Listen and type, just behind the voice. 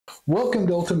Welcome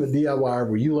to Ultimate DIY,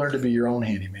 where you learn to be your own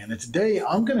handyman. And today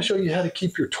I'm going to show you how to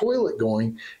keep your toilet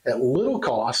going at little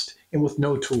cost and with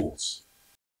no tools.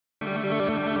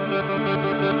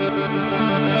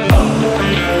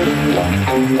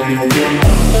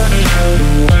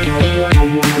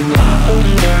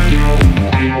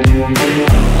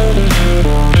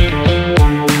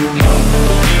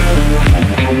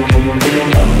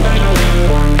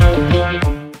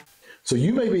 So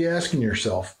you may be asking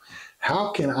yourself,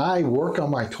 how can I work on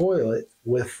my toilet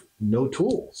with no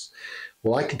tools?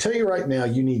 Well, I can tell you right now,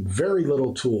 you need very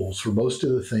little tools for most of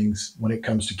the things when it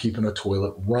comes to keeping a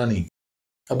toilet running.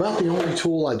 About the only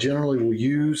tool I generally will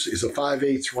use is a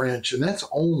 5/8 wrench, and that's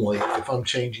only if I'm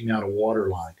changing out a water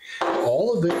line.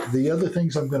 All of the other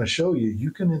things I'm going to show you, you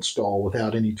can install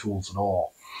without any tools at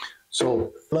all.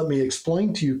 So let me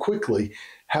explain to you quickly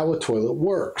how a toilet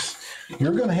works.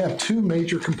 You're going to have two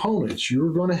major components.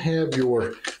 You're going to have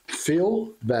your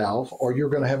fill valve, or you're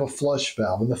going to have a flush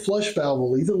valve. And the flush valve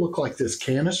will either look like this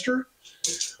canister,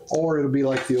 or it'll be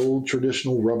like the old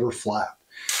traditional rubber flap.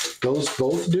 Those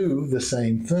both do the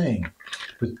same thing,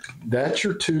 but that's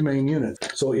your two main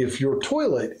units. So if your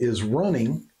toilet is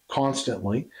running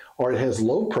constantly, or it has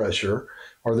low pressure,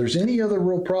 or there's any other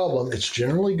real problem, it's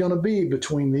generally going to be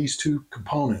between these two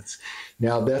components.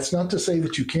 Now, that's not to say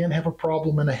that you can't have a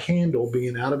problem in a handle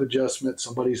being out of adjustment,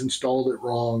 somebody's installed it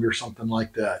wrong or something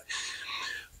like that.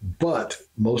 But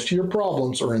most of your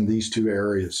problems are in these two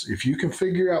areas. If you can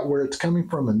figure out where it's coming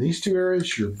from in these two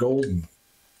areas, you're golden.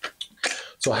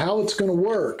 So how it's going to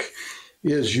work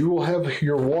is you will have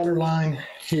your water line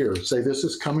here. Say this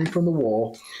is coming from the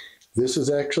wall. This is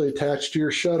actually attached to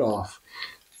your shutoff.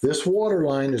 This water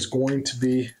line is going to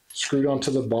be screwed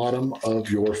onto the bottom of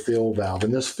your fill valve.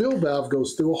 And this fill valve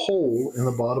goes through a hole in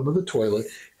the bottom of the toilet,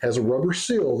 has a rubber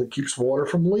seal that keeps water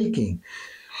from leaking.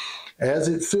 As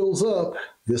it fills up,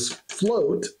 this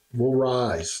float will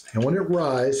rise. And when it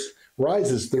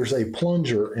rises, there's a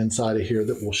plunger inside of here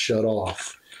that will shut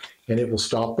off. And it will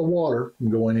stop the water from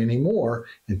going anymore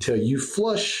until you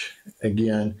flush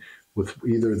again with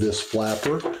either this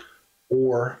flapper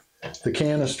or the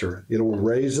canister. It will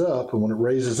raise up, and when it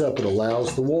raises up, it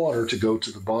allows the water to go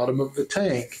to the bottom of the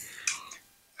tank.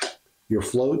 Your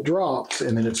float drops,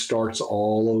 and then it starts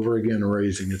all over again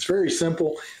raising. It's very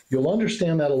simple. You'll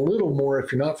understand that a little more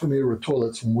if you're not familiar with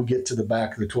toilets. When we get to the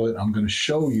back of the toilet, I'm going to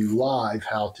show you live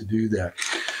how to do that.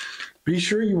 Be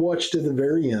sure you watch to the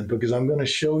very end, because I'm going to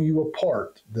show you a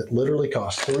part that literally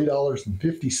costs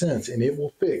 $3.50, and it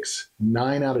will fix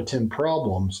 9 out of 10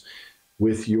 problems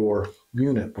with your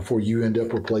unit before you end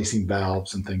up replacing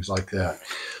valves and things like that.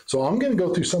 So I'm going to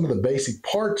go through some of the basic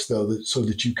parts, though, so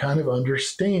that you kind of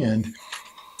understand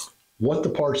what the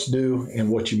parts do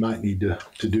and what you might need to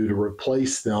do to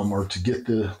replace them, or to get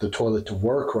the toilet to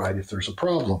work right if there's a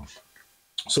problem.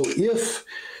 So if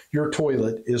your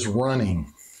toilet is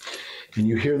running, and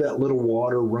you hear that little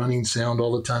water running sound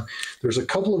all the time, there's a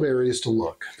couple of areas to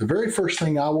look. The very first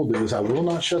thing I will do is I will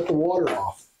not shut the water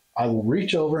off. I will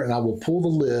reach over and I will pull the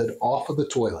lid off of the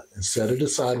toilet and set it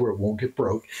aside where it won't get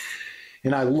broke.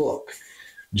 And I look.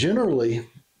 Generally,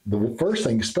 the first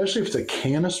thing, especially if it's a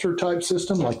canister type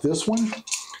system like this one,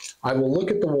 I will look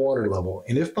at the water level.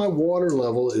 And if my water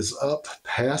level is up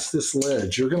past this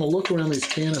ledge, you're going to look around these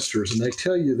canisters and they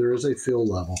tell you there is a fill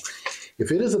level.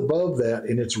 If it is above that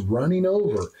and it's running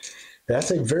over,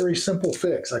 that's a very simple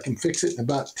fix. I can fix it in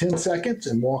about 10 seconds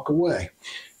and walk away.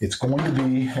 It's going to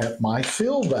be at my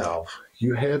fill valve.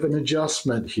 You have an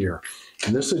adjustment here.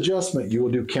 And this adjustment you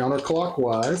will do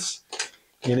counterclockwise,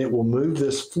 and it will move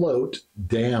this float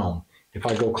down. If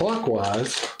I go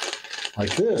clockwise,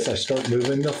 like this, I start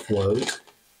moving the float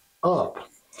up.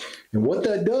 And what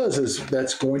that does is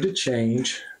that's going to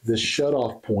change this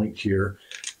shutoff point here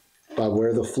by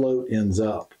where the float ends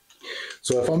up.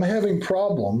 So if I'm having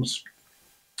problems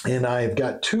and I've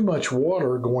got too much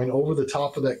water going over the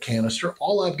top of that canister,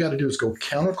 all I've got to do is go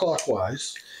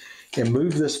counterclockwise and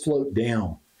move this float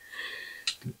down.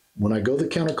 When I go the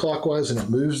counterclockwise and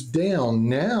it moves down,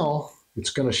 now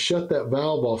it's going to shut that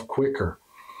valve off quicker.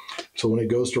 So when it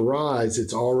goes to rise,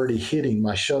 it's already hitting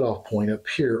my shutoff point up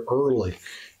here early,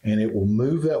 and it will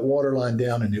move that water line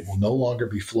down, and it will no longer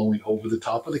be flowing over the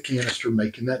top of the canister,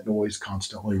 making that noise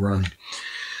constantly running.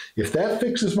 If that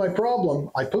fixes my problem,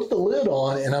 I put the lid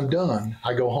on and I'm done.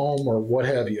 I go home or what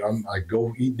have you. I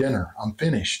go eat dinner. I'm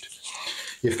finished.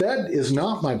 If that is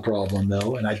not my problem,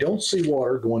 though, and I don't see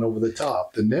water going over the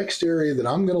top, the next area that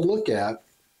I'm going to look at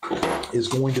is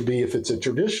going to be, if it's a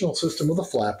traditional system with a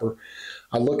flapper,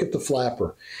 I look at the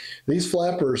flapper. These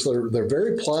flappers, they're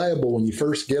very pliable when you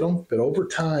first get them, but over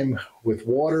time, with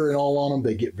water and all on them,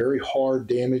 they get very hard,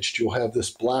 damaged. You'll have this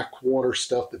black water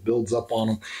stuff that builds up on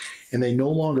them, and they no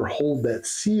longer hold that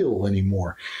seal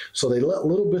anymore. So they let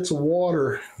little bits of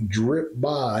water drip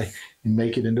by and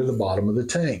make it into the bottom of the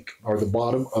tank or the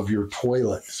bottom of your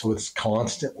toilet. So it's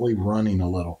constantly running a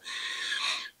little.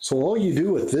 So all you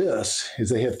do with this is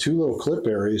they have two little clip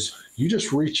areas. You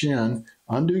just reach in,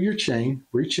 undo your chain,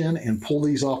 reach in and pull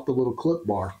these off the little clip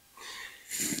bar.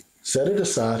 Set it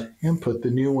aside and put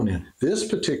the new one in. This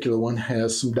particular one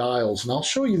has some dials, and I'll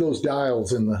show you those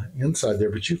dials in the inside there,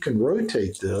 but you can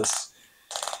rotate this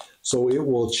so it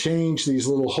will change these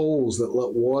little holes that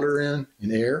let water in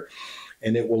and air,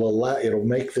 and it'll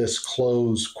make this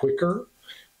close quicker,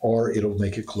 or it'll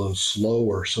make it close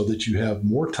slower so that you have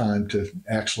more time to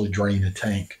actually drain a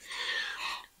tank.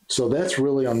 So that's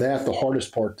really on that the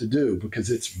hardest part to do because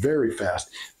it's very fast.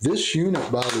 This unit,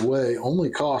 by the way, only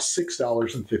costs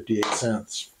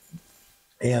 $6.58.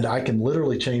 And I can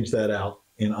literally change that out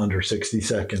in under 60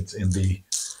 seconds and be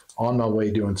on my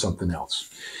way doing something else.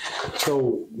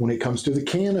 So when it comes to the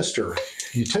canister,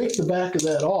 you take the back of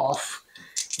that off.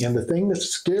 And the thing that's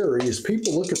scary is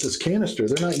people look at this canister,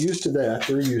 they're not used to that,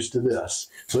 they're used to this.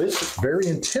 So it's very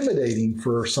intimidating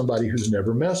for somebody who's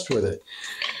never messed with it.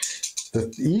 The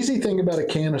easy thing about a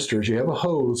canister is you have a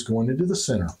hose going into the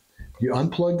center. You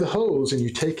unplug the hose and you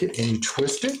take it and you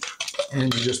twist it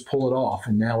and you just pull it off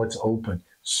and now it's open.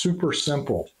 Super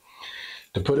simple.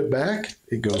 To put it back,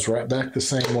 it goes right back the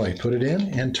same way. Put it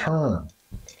in and turn.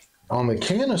 On the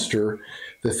canister,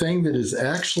 the thing that is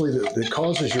actually that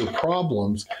causes your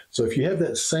problems, so if you have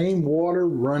that same water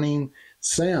running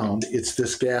sound, it's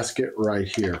this gasket right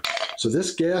here. So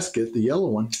this gasket, the yellow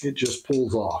one, it just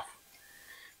pulls off.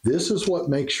 This is what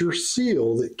makes your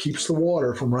seal that keeps the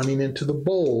water from running into the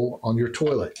bowl on your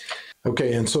toilet.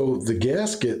 Okay, and so the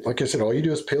gasket, like I said, all you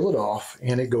do is peel it off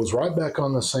and it goes right back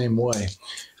on the same way.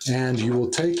 And you will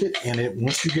take it and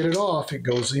once you get it off, it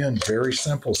goes in. Very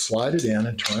simple. Slide it in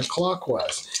and turn it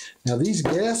clockwise. Now these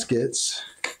gaskets,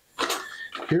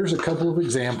 here's a couple of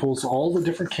examples. All the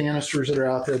different canisters that are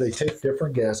out there, they take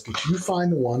different gaskets. You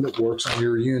find the one that works on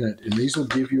your unit, and these will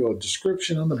give you a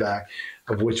description on the back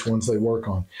of which ones they work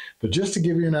on. But just to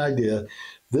give you an idea,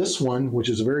 this one, which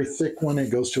is a very thick one,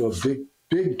 it goes to a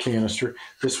big canister.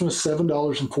 This one is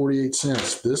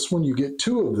 $7.48. This one, you get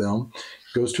two of them,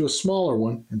 goes to a smaller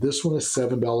one, and this one is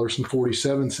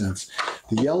 $7.47.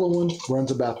 The yellow one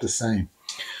runs about the same.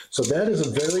 So that is a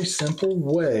very simple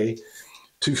way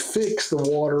to fix the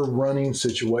water running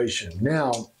situation.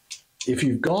 Now, if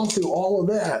you've gone through all of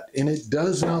that and it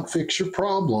does not fix your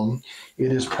problem,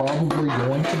 it is probably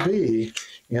going to be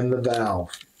in the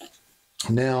valve.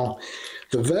 Now,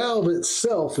 the valve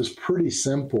itself is pretty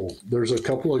simple. There's a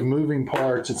couple of moving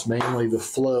parts. It's mainly the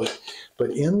float.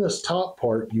 But in this top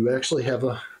part, you actually have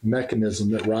a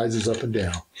mechanism that rises up and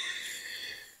down.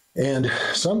 And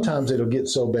sometimes it'll get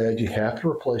so bad you have to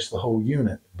replace the whole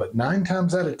unit. But 9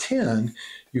 times out of 10,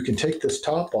 you can take this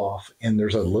top off and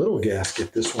there's a little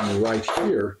gasket, this one right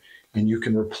here, and you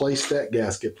can replace that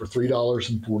gasket for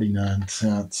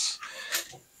 $3.49.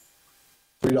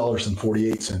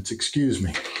 $3.48, excuse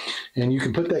me. And you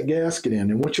can put that gasket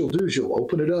in, and what you'll do is you'll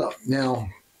open it up. Now,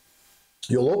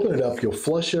 you'll open it up, you'll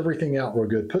flush everything out real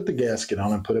good, put the gasket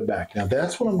on and put it back. Now,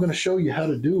 that's what I'm going to show you how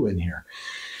to do in here.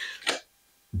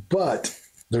 But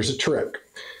there's a trick.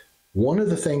 One of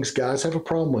the things guys have a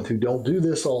problem with who don't do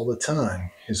this all the time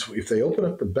is if they open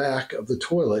up the back of the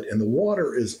toilet and the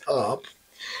water is up,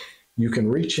 you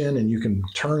can reach in and you can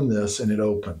turn this and it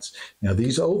opens. Now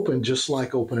these open just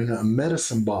like opening a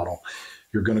medicine bottle.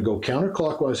 You're going to go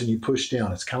counterclockwise and you push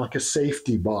down. It's kind of like a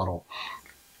safety bottle.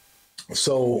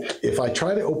 So if I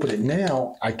try to open it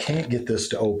now, I can't get this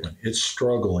to open. It's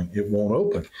struggling. It won't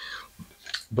open.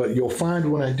 But you'll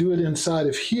find when I do it inside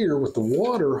of here with the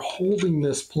water holding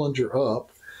this plunger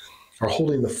up, or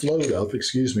holding the float up,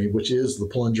 excuse me, which is the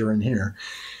plunger in here,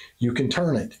 you can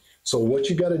turn it. So what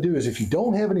you got to do is if you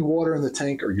don't have any water in the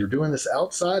tank or you're doing this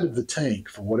outside of the tank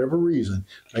for whatever reason,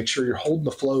 make sure you're holding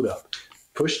the float up.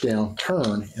 Push down,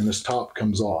 turn, and this top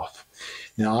comes off.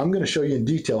 Now I'm going to show you in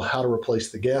detail how to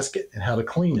replace the gasket and how to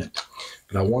clean it.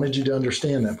 But I wanted you to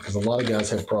understand that because a lot of guys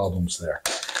have problems there.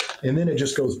 And then it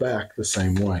just goes back the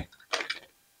same way.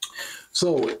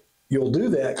 So you'll do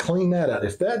that, clean that out.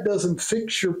 If that doesn't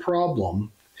fix your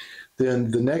problem, then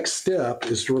the next step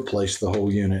is to replace the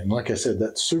whole unit. And like I said,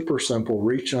 that's super simple.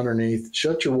 Reach underneath,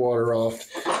 shut your water off,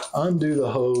 undo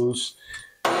the hose,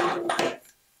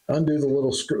 undo the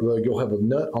little screw. You'll have a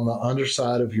nut on the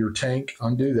underside of your tank.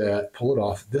 Undo that, pull it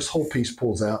off. This whole piece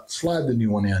pulls out. Slide the new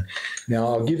one in. Now,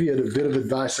 I'll give you a bit of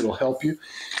advice that'll help you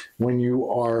when you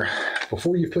are,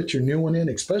 before you put your new one in,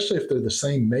 especially if they're the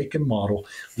same make and model,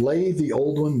 lay the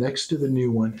old one next to the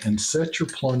new one and set your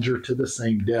plunger to the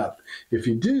same depth. If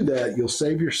you do that, you'll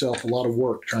save yourself a lot of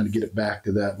work trying to get it back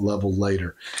to that level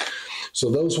later. So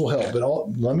those will help. But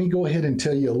let me go ahead and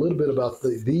tell you a little bit about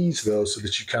these, though, so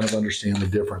that you kind of understand the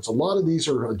difference. A lot of these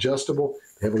are adjustable.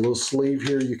 They have a little sleeve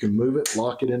here. You can move it,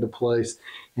 lock it into place,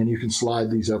 and you can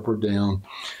slide these up or down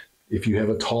if you have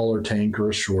a taller tank or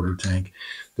a shorter tank.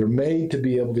 They're made to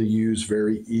be able to use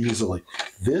very easily.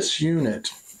 This unit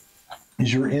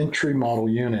is your entry model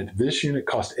unit. This unit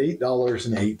costs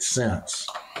 $8.08.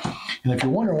 And if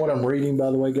you're wondering what I'm reading, by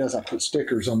the way, guys, I put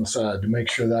stickers on the side to make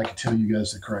sure that I can tell you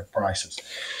guys the correct prices.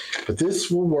 But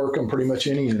this will work on pretty much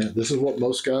any unit. This is what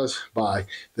most guys buy.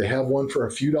 They have one for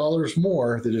a few dollars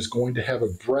more that is going to have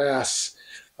a brass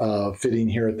fitting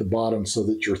here at the bottom so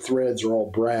that your threads are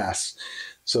all brass,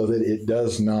 so that it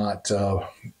does not, so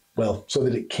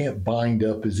that it can't bind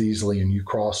up as easily and you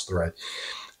cross thread.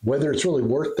 Whether it's really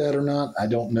worth that or not, I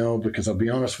don't know, because I'll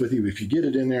be honest with you, if you get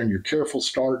it in there and you're careful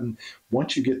starting,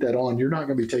 once you get that on, you're not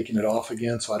going to be taking it off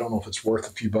again. So I don't know if it's worth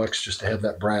a few bucks just to have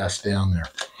that brass down there.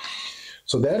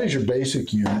 So that is your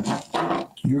basic unit.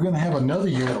 You're going to have another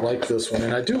unit like this one.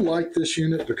 And I do like this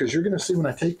unit because you're going to see when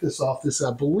I take this off, this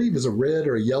I believe is a red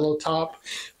or a yellow top,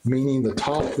 meaning the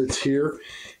top that's here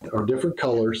are different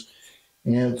colors.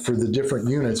 And for the different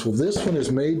units, well, this one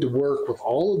is made to work with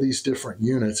all of these different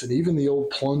units and even the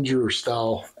old plunger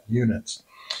style units.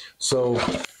 So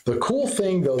the cool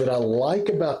thing, though, that I like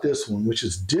about this one, which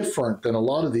is different than a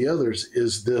lot of the others,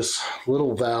 is this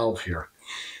little valve here.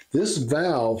 This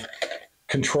valve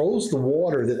controls the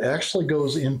water that actually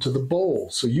goes into the bowl.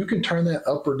 So you can turn that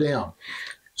up or down.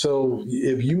 So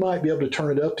if you might be able to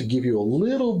turn it up to give you a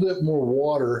little bit more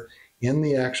water in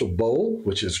the actual bowl,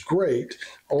 which is great,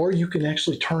 or you can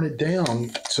actually turn it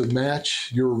down to match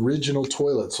your original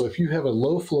toilet. So if you have a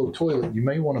low flow toilet, you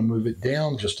may want to move it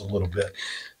down just a little bit.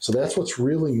 So that's what's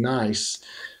really nice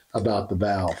about the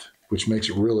valve, which makes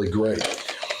it really great.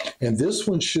 And this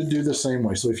one should do the same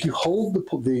way. So if you hold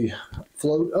the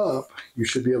float up, you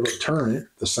should be able to turn it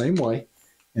the same way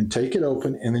and take it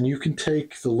open, and then you can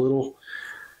take the little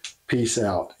piece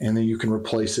out, and then you can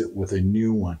replace it with a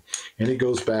new one, and it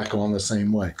goes back on the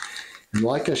same way. And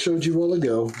like I showed you a while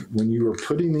ago, when you were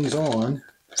putting these on,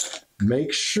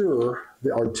 make sure,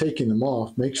 or taking them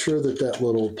off, make sure that that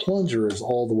little plunger is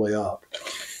all the way up.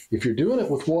 If you're doing it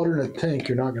with water in a tank,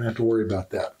 you're not going to have to worry about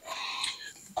that.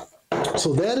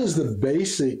 So that is the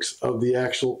basics of the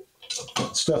actual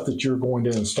stuff that you're going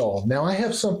to install. Now I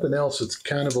have something else that's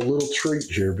kind of a little treat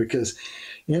here, because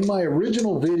in my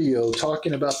original video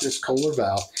talking about this Kohler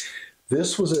valve,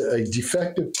 this was a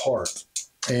defective part.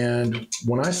 And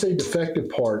when I say defective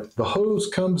part, the hose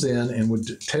comes in and would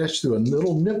attach to a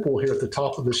little nipple here at the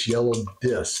top of this yellow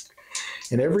disc.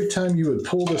 And every time you would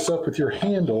pull this up with your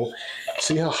handle,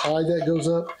 see how high that goes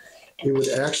up? It would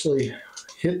actually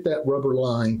hit that rubber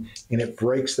line and it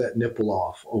breaks that nipple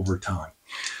off over time.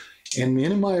 And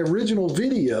in my original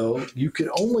video, you could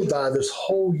only buy this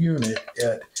whole unit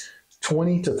at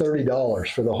 $20 to $30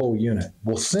 for the whole unit.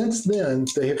 Well, since then,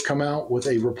 they have come out with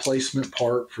a replacement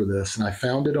part for this, and I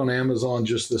found it on Amazon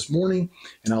just this morning,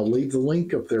 and I'll leave the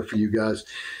link up there for you guys.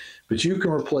 But you can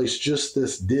replace just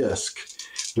this disc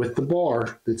with the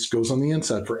bar that goes on the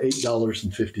inside for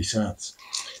 $8.50.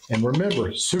 And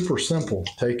remember, super simple.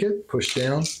 Take it, push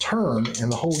down, turn,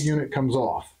 and the whole unit comes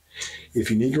off. If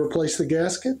you need to replace the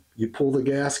gasket, you pull the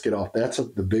gasket off. That's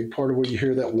the big part of where you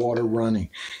hear that water running.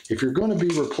 If you're going to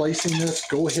be replacing this,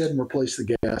 go ahead and replace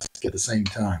the gasket at the same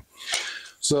time.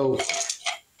 So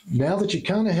now that you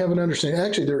kind of have an understanding,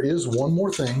 actually there is one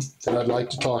more thing that I'd like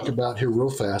to talk about here real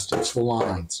fast. It's the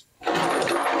lines.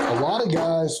 A lot of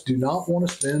guys do not want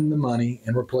to spend the money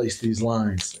and replace these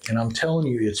lines. And I'm telling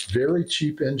you, it's very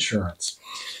cheap insurance.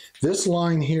 This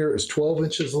line here is 12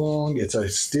 inches long. It's a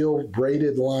steel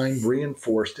braided line,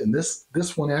 reinforced, and this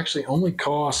one actually only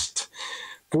cost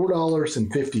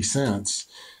 $4.50.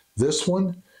 This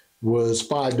one was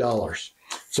 $5.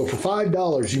 So for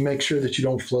 $5, you make sure that you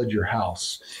don't flood your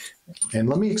house. And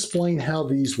let me explain how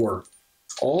these work.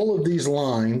 All of these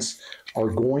lines are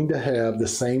going to have the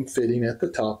same fitting at the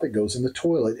top that goes in the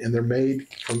toilet, and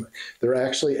they're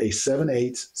actually a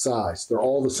 7/8 size. They're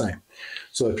all the same.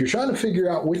 So if you're trying to figure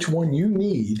out which one you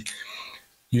need,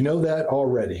 you know that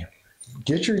already.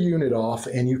 Get your unit off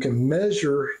and you can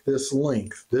measure this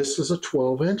length. This is a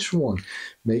 12-inch one.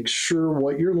 Make sure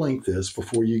what your length is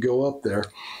before you go up there.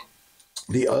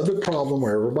 The other problem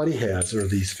where everybody has are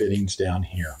these fittings down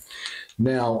here.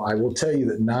 Now, I will tell you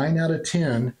that 9 out of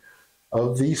 10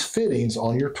 of these fittings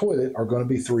on your toilet are going to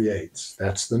be 3/8.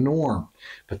 That's the norm.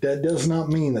 But that does not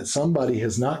mean that somebody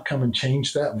has not come and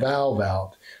changed that valve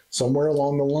out somewhere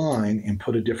along the line and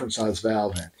put a different size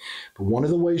valve in. But one of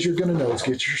the ways you're going to know is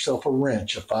get yourself a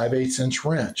wrench, a 5/8 inch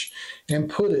wrench, and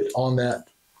put it on that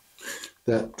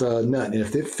nut. And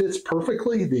if it fits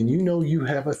perfectly, then you know you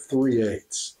have a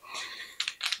 3/8.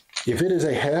 If it is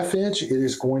a 1/2 inch, it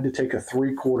is going to take a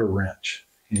 3/4 wrench,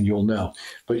 and you'll know.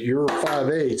 But your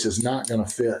 5/8 is not going to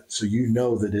fit, so you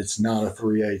know that it's not a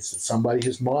 3/8, that somebody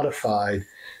has modified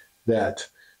that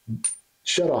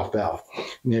shutoff valve.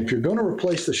 And if you're going to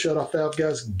replace the shutoff valve,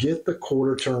 guys, get the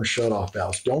 1/4 turn shutoff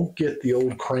valves. Don't get the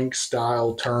old crank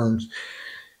style turns.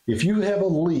 If you have a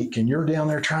leak and you're down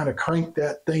there trying to crank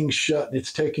that thing shut and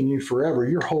it's taking you forever,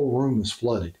 your whole room is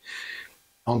flooded.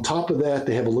 On top of that,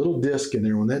 they have a little disc in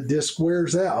there. When that disc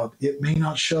wears out, it may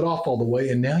not shut off all the way,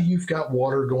 and now you've got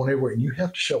water going everywhere, and you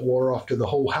have to shut water off to the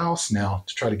whole house now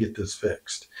to try to get this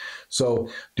fixed. So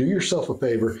do yourself a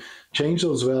favor, change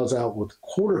those valves out with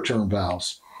 1/4 turn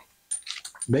valves.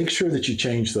 Make sure that you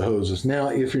change the hoses. Now,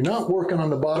 if you're not working on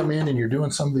the bottom end and you're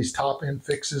doing some of these top end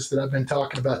fixes that I've been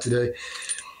talking about today,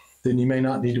 then you may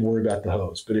not need to worry about the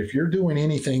hose. But if you're doing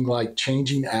anything like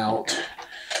changing out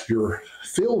your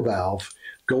fill valve,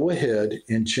 go ahead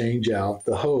and change out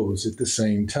the hose at the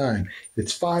same time.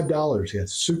 It's $5.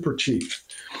 It's super cheap.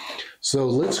 So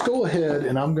let's go ahead,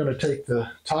 and I'm going to take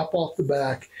the top off the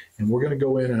back, and we're going to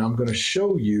go in and I'm going to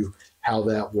show you how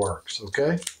that works,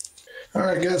 okay? All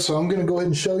right, guys, so I'm going to go ahead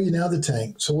and show you now the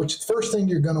tank. So the first thing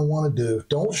you're going to want to do,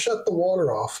 don't shut the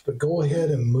water off, but go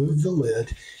ahead and move the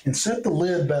lid and set the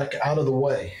lid back out of the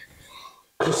way.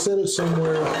 Just set it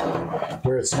somewhere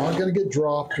where it's not going to get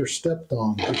dropped or stepped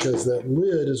on, because that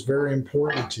lid is very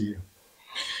important to you.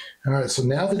 All right, so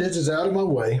now that it is out of my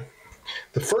way,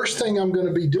 the first thing I'm going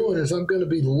to be doing is I'm going to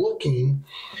be looking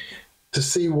to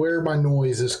see where my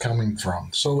noise is coming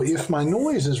from. So if my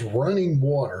noise is running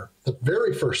water, the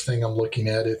very first thing I'm looking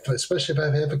at, especially if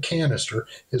I have a canister,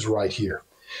 is right here.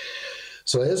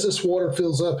 So as this water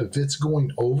fills up, if it's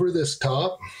going over this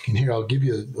top, and here I'll give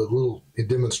you a little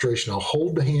demonstration. I'll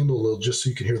hold the handle a little just so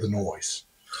you can hear the noise.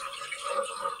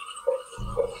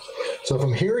 So if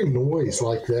I'm hearing noise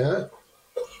like that,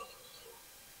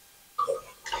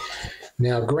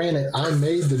 now granted, I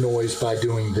made the noise by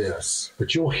doing this,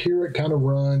 but you'll hear it kind of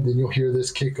run, then you'll hear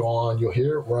this kick on, you'll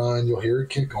hear it run, you'll hear it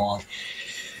kick on.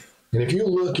 And if you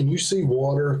look and you see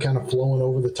water kind of flowing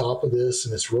over the top of this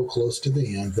and it's real close to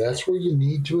the end, that's where you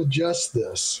need to adjust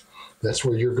this. That's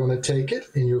where you're going to take it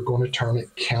and you're going to turn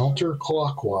it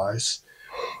counterclockwise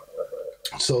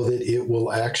so that it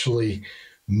will actually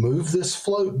move this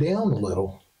float down a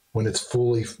little when it's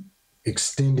fully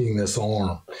extending this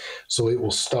arm. So it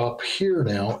will stop here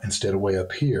now instead of way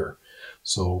up here.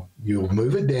 So you'll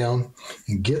move it down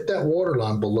and get that water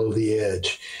line below the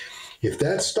edge. If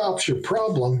that stops your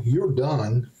problem, you're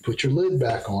done. Put your lid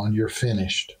back on, you're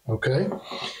finished, okay?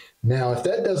 Now, if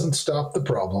that doesn't stop the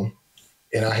problem,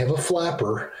 and I have a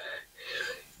flapper,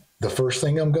 the first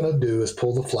thing I'm gonna do is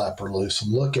pull the flapper loose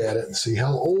and look at it and see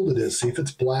how old it is, see if it's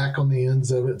black on the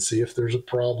ends of it, and see if there's a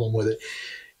problem with it.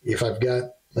 If I've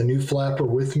got a new flapper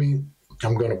with me,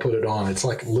 I'm gonna put it on. It's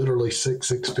like literally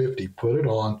 $650. Put it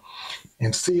on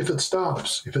and see if it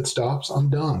stops. If it stops, I'm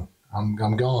done. I'm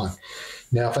gone.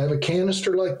 Now, if I have a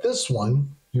canister like this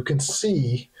one, you can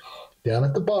see down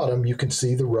at the bottom, you can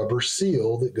see the rubber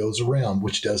seal that goes around,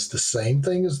 which does the same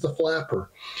thing as the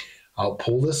flapper. I'll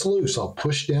pull this loose. I'll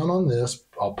push down on this.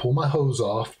 I'll pull my hose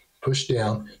off, push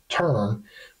down, turn,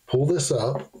 pull this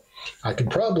up. I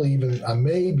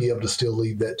may be able to still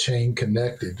leave that chain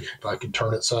connected if I can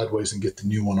turn it sideways and get the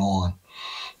new one on.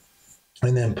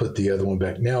 And then put the other one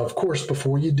back. Now, of course,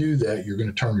 before you do that, you're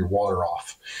going to turn your water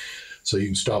off so you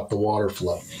can stop the water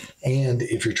flow. And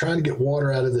if you're trying to get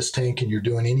water out of this tank and you're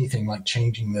doing anything like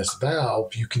changing this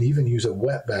valve, you can even use a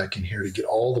wet vac in here to get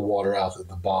all the water out at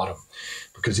the bottom.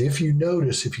 Because if you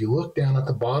notice, if you look down at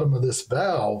the bottom of this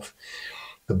valve,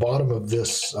 the bottom of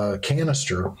this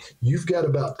canister, you've got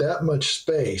about that much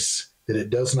space that it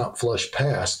does not flush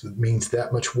past. It means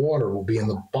that much water will be in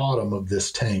the bottom of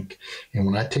this tank. And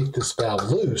when I take this valve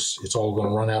loose, it's all going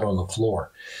to run out on the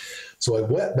floor. So a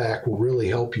wet vac will really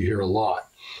help you here a lot.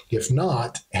 If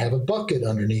not, have a bucket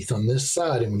underneath on this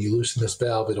side, and when you loosen this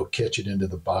valve, it'll catch it into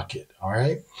the bucket, all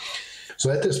right? So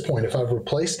at this point, if I've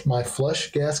replaced my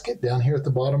flush gasket down here at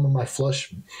the bottom of my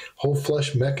whole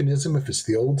flush mechanism, if it's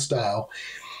the old style,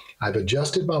 I've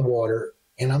adjusted my water,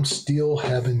 and I'm still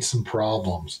having some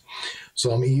problems.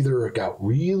 So I'm either got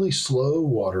really slow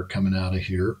water coming out of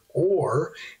here,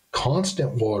 or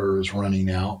constant water is running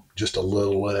out just a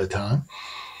little at a time.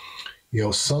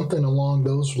 Something along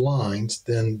those lines,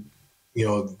 then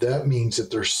that means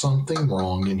that there's something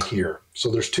wrong in here. So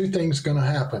there's two things going to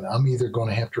happen. I'm either going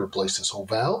to have to replace this whole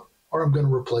valve, or I'm going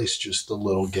to replace just the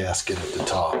little gasket at the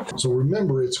top. So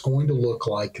remember, it's going to look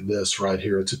like this right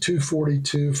here. It's a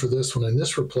 242 for this one, and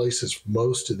this replaces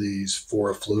most of these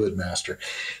for a Fluidmaster.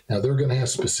 Now, they're going to have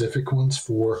specific ones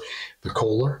for the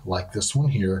Kohler, like this one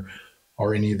here,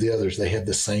 or any of the others. They have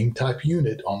the same type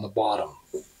unit on the bottom.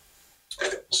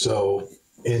 So,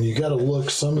 and you got to look,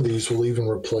 some of these will even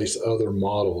replace other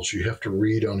models. You have to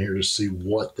read on here to see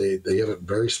what they have a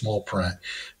very small print,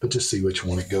 but to see which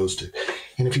one it goes to.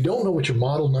 And if you don't know what your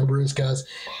model number is, guys,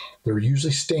 they're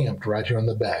usually stamped right here on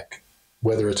the back.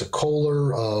 Whether it's a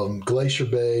Kohler, Glacier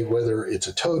Bay, whether it's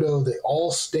a Toto, they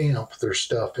all stamp their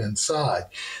stuff inside.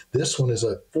 This one is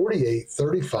a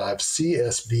 4835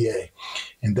 CSVA,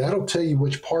 and that'll tell you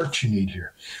which parts you need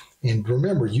here. And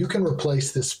remember, you can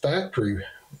replace this factory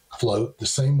float the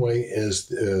same way as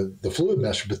the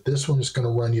Fluidmaster, but this one is going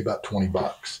to run you about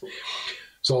 $20.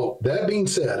 So that being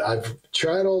said, I've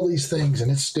tried all these things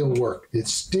and it still worked.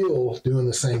 It's still doing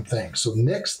the same thing. So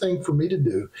next thing for me to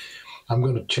do, I'm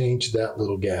going to change that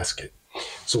little gasket.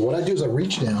 So what I do is I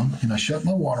reach down and I shut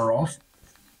my water off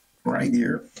right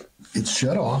here. It's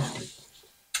shut off.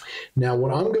 Now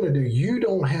what I'm going to do, you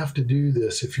don't have to do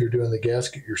this if you're doing the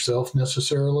gasket yourself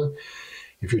necessarily,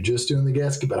 if you're just doing the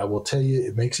gasket, but I will tell you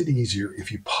it makes it easier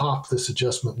if you pop this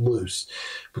adjustment loose,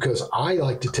 because I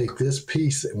like to take this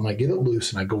piece when I get it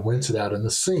loose and I go rinse it out in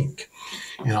the sink.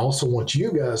 And I also want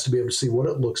you guys to be able to see what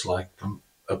it looks like from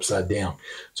upside down.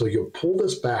 So you'll pull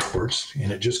this backwards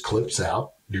and it just clips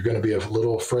out. You're going to be a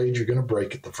little afraid you're going to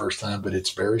break it the first time, but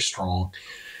it's very strong.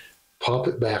 Pop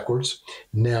it backwards.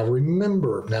 Now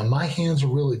remember, my hands are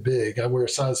really big. I wear a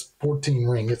size 14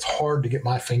 ring. It's hard to get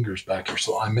my fingers back here,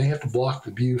 so I may have to block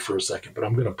the view for a second, but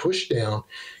I'm going to push down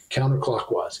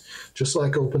counterclockwise, just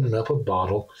like opening up a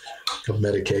bottle of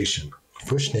medication.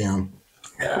 Push down.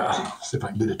 Yeah. See if I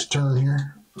can get it to turn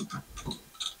here.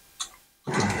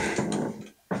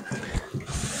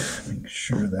 Make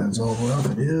sure that's all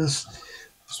well. It is.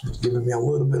 This one's giving me a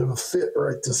little bit of a fit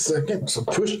right this second. So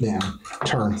push down,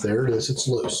 turn. There it is. It's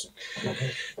loose.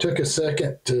 Took a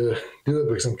second to do it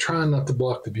because I'm trying not to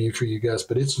block the view for you guys,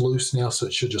 but it's loose now, so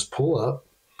it should just pull up.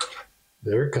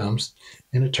 There it comes,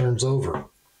 and it turns over.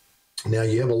 Now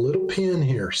you have a little pin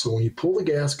here, so when you pull the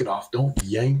gasket off, don't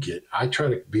yank it. I try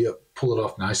to pull it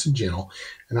off nice and gentle,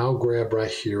 and I'll grab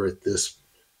right here at this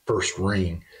first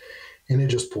ring, and it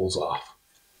just pulls off.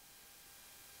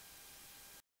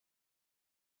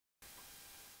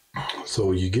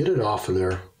 So you get it off of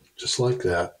there just like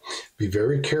that. Be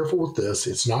very careful with this.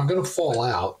 It's not going to fall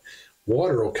out.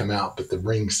 Water will come out, but the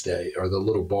ring or the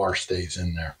little bar stays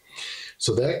in there.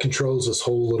 So that controls this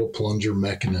whole little plunger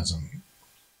mechanism.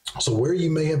 So where you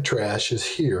may have trash is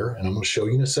here, and I'm going to show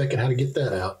you in a second how to get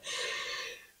that out.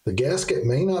 The gasket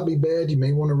may not be bad. You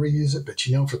may want to reuse it, but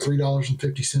for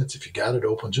 $3.50, if you got it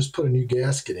open, just put a new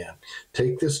gasket in.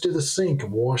 Take this to the sink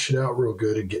and wash it out real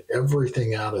good and get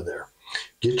everything out of there.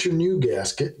 Get your new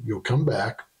gasket. You'll come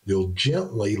back. You'll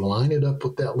gently line it up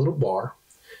with that little bar,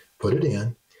 put it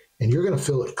in, and you're going to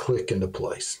feel it click into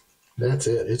place. That's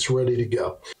it. It's ready to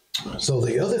go. So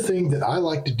the other thing that I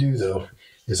like to do, though,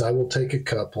 is I will take a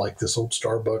cup like this old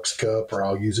Starbucks cup, or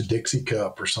I'll use a Dixie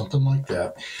cup or something like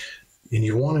that. And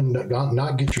you want to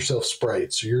not get yourself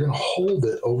sprayed. So you're going to hold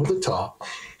it over the top,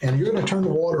 and you're going to turn the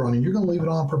water on, and you're going to leave it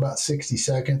on for about 60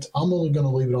 seconds. I'm only going to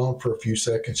leave it on for a few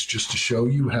seconds just to show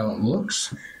you how it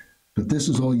looks. But this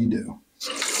is all you do.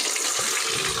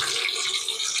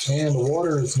 And the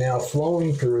water is now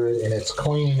flowing through it, and it's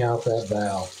cleaning out that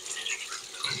valve.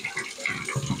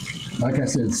 Like I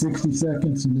said, 60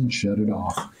 seconds, and then shut it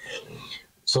off.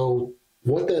 So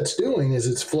what that's doing is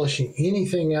it's flushing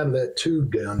anything out of that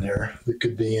tube down there that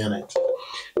could be in it.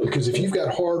 Because if you've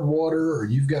got hard water, or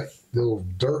you've got little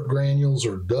dirt granules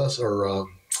or dust, or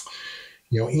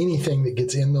anything that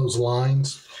gets in those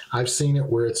lines, I've seen it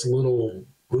where it's little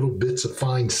bits of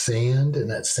fine sand, and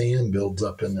that sand builds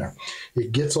up in there.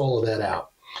 It gets all of that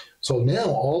out. So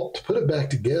now to put it back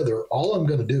together, all I'm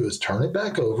going to do is turn it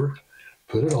back over,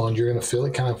 put it on. You're going to feel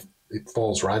it it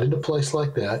falls right into place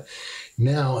like that.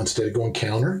 Now, instead of going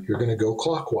counter, you're going to go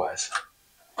clockwise.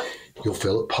 You'll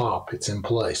feel it pop. It's in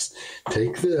place.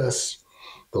 Take this,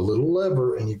 the little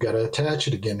lever, and you've got to attach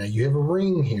it again. Now, you have a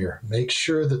ring here. Make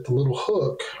sure that the little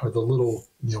hook, or the little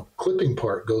clipping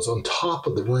part, goes on top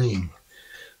of the ring,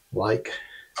 like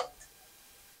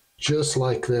just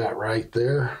like that right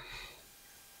there.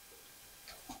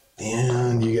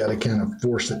 And you got to kind of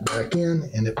force it back in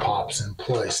and it pops in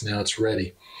place. Now it's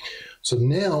ready. So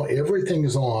now everything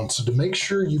is on. So to make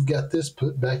sure you've got this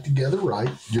put back together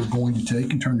right, you're going to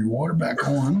take and turn your water back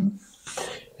on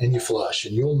and you flush.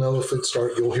 And you'll know if it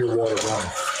starts, you'll hear water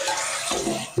running.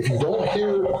 If you don't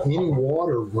hear any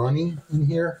water running in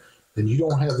here, then you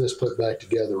don't have this put back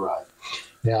together right.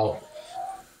 Now,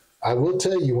 I will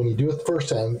tell you, when you do it the first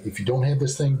time, if you don't have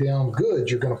this thing down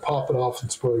good, you're going to pop it off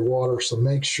and spray water. So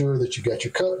make sure that you got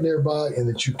your cup nearby and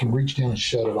that you can reach down and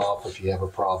shut it off if you have a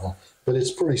problem. But it's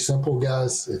pretty simple,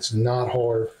 guys. It's not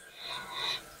hard.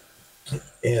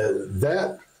 And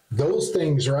those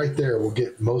things right there will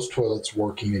get most toilets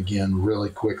working again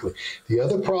really quickly. The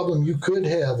other problem you could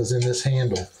have is in this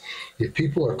handle. If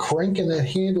people are cranking that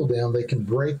handle down, they can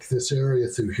break this area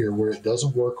through here where it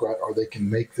doesn't work right, or they can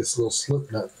make this little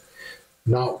slip nut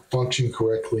not function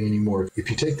correctly anymore. If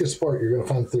you take this apart, you're going to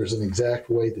find that there's an exact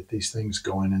way that these things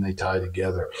go in and they tie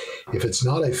together. If it's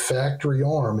not a factory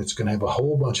arm, it's going to have a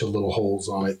whole bunch of little holes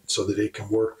on it so that it can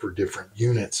work for different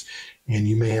units. And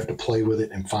you may have to play with it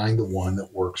and find the one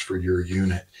that works for your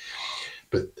unit.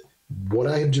 But what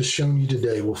I have just shown you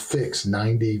today will fix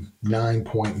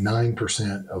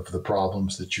 99.9% of the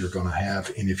problems that you're going to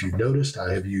have. And if you noticed,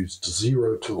 I have used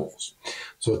 0 tools.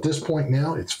 So at this point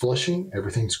now, it's flushing.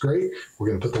 Everything's great. We're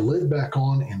going to put the lid back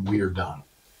on and we are done.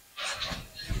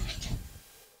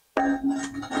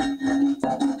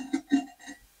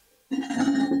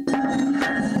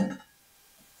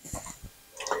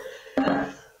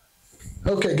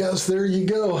 Okay, guys, there you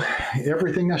go.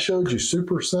 Everything I showed you,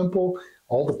 super simple.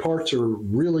 All the parts are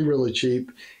really, really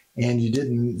cheap, and you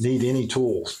didn't need any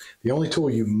tools. The only tool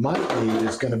you might need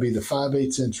is going to be the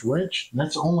 5/8" wrench, and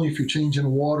that's only if you're changing a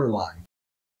water line.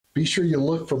 Be sure you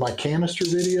look for my canister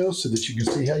videos so that you can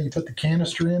see how you put the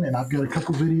canister in, and I've got a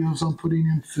couple videos on putting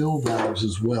in fill valves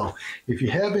as well. If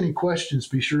you have any questions,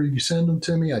 be sure you send them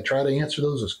to me. I try to answer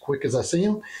those as quick as I see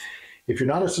them. If you're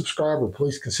not a subscriber,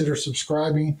 please consider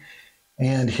subscribing.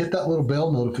 And hit that little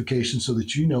bell notification so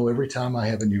that you know every time I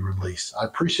have a new release. I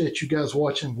appreciate you guys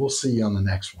watching. We'll see you on the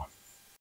next one.